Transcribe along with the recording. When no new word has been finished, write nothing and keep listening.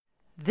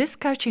This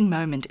coaching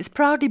moment is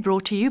proudly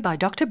brought to you by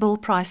Dr. Bill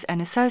Price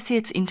and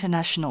Associates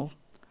International.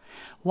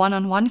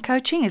 One-on-one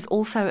coaching is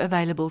also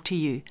available to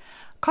you.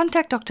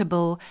 Contact Dr.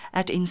 Bill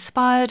at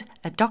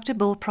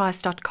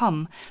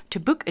inspired@drbillprice.com to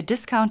book a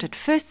discounted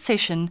first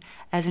session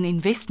as an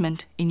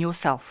investment in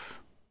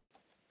yourself.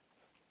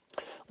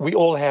 We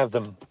all have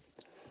them.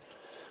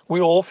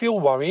 We all feel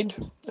worried,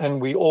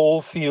 and we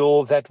all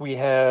feel that we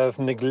have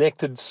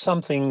neglected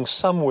something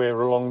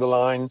somewhere along the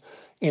line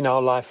in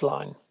our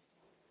lifeline.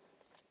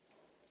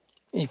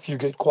 If you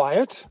get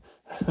quiet,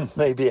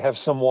 maybe have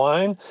some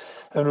wine,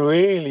 and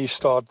really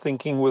start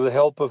thinking with the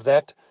help of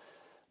that,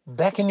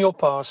 back in your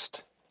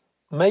past,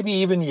 maybe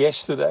even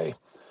yesterday,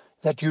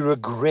 that you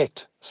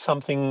regret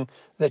something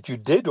that you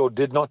did or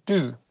did not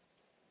do.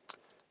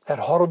 That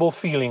horrible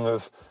feeling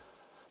of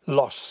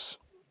loss,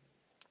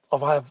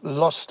 of I've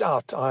lost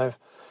out, I've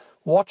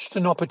watched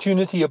an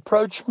opportunity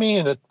approach me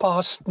and it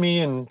passed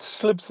me and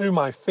slipped through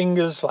my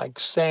fingers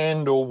like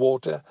sand or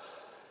water.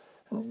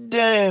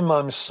 Damn,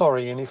 I'm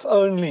sorry, and if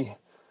only,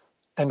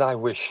 and I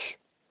wish.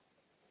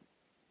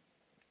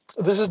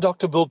 This is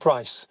Dr. Bill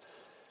Price,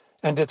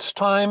 and it's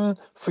time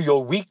for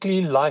your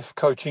weekly life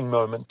coaching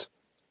moment.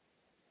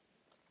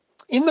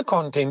 In the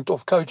content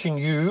of coaching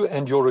you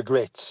and your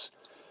regrets,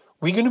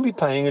 we're going to be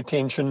paying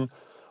attention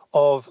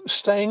of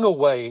staying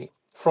away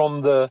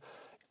from the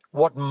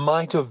what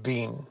might have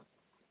been,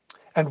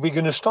 and we're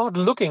going to start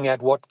looking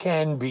at what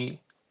can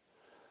be.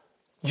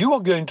 You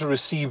are going to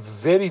receive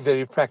very,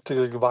 very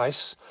practical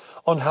advice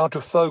on how to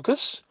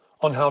focus,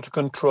 on how to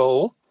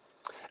control,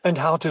 and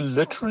how to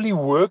literally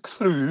work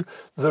through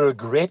the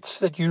regrets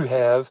that you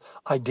have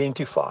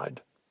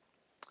identified.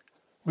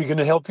 We're going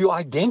to help you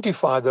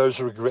identify those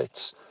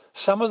regrets.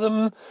 Some of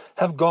them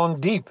have gone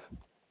deep,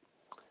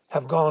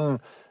 have gone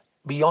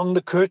beyond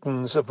the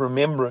curtains of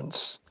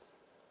remembrance,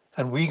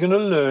 and we're going to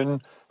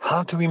learn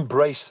how to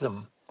embrace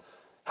them,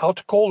 how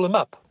to call them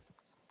up,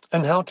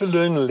 and how to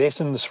learn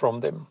lessons from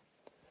them.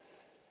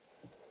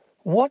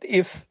 What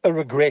if a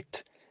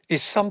regret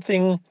is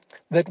something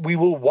that we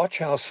will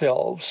watch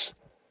ourselves,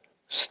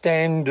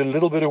 stand a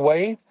little bit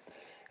away,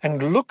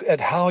 and look at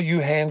how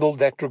you handled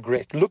that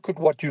regret. Look at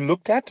what you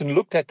looked at and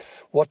looked at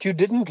what you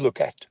didn't look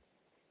at.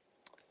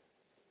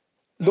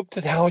 Looked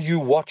at how you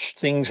watched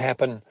things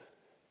happen,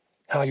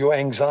 how your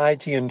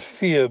anxiety and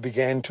fear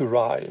began to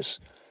rise,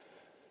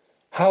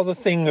 how the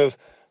thing of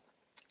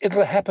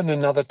it'll happen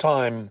another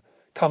time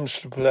comes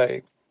to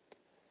play.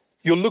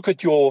 You'll look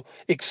at your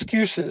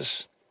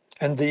excuses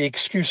and the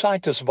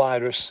excusitis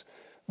virus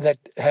that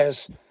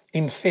has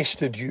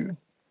infested you.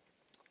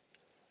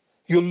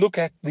 You'll look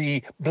at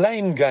the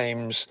blame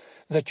games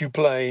that you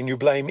play, and you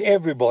blame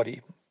everybody.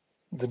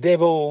 The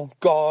devil,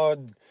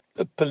 God,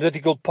 a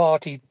political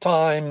party,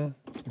 time,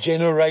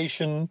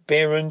 generation,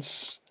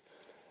 parents.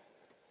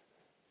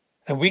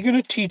 And we're going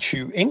to teach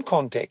you in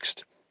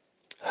context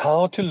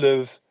how to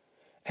live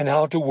and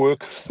how to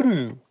work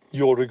through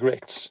your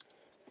regrets.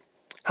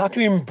 How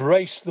to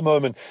embrace the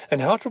moment and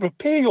how to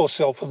prepare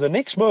yourself for the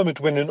next moment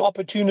when an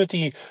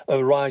opportunity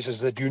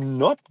arises, that you're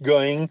not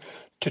going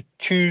to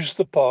choose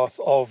the path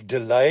of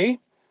delay,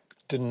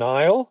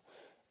 denial,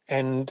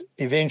 and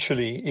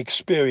eventually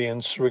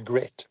experience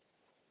regret.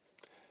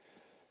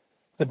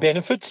 The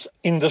benefits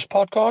in this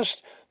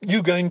podcast,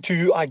 you're going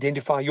to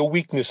identify your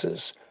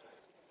weaknesses.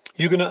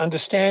 You're going to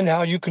understand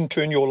how you can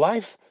turn your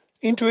life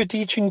into a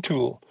teaching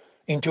tool,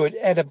 into an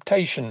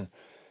adaptation,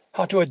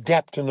 how to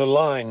adapt and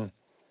align.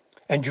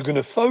 And you're going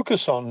to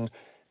focus on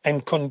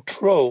and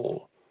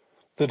control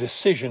the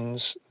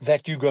decisions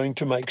that you're going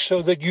to make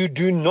so that you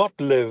do not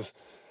live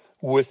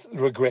with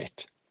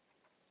regret.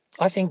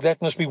 I think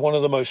that must be one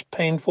of the most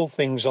painful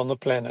things on the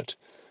planet,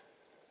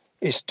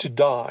 is to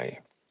die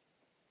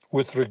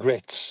with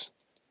regrets.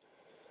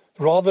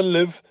 Rather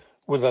live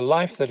with a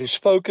life that is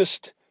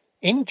focused,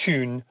 in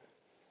tune,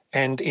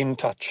 and in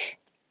touch.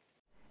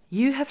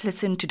 You have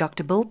listened to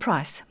Dr. Bill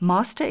Price,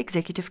 Master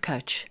Executive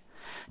Coach.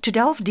 To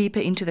delve deeper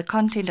into the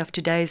content of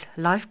today's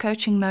life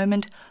coaching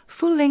moment,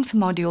 full-length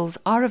modules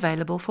are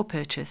available for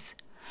purchase.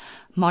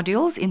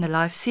 Modules in the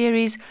life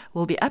series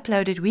will be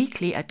uploaded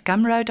weekly at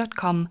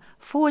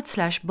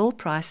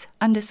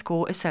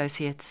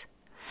gumroad.com/billprice_associates.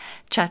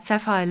 Chat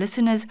Sapphire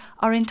listeners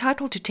are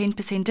entitled to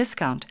 10%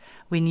 discount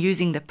when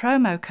using the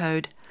promo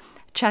code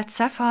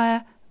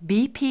ChatSapphire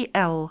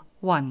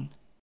BPL1.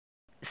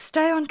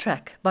 Stay on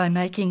track by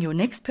making your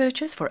next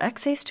purchase for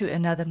access to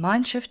another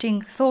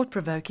mind-shifting,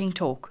 thought-provoking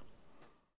talk.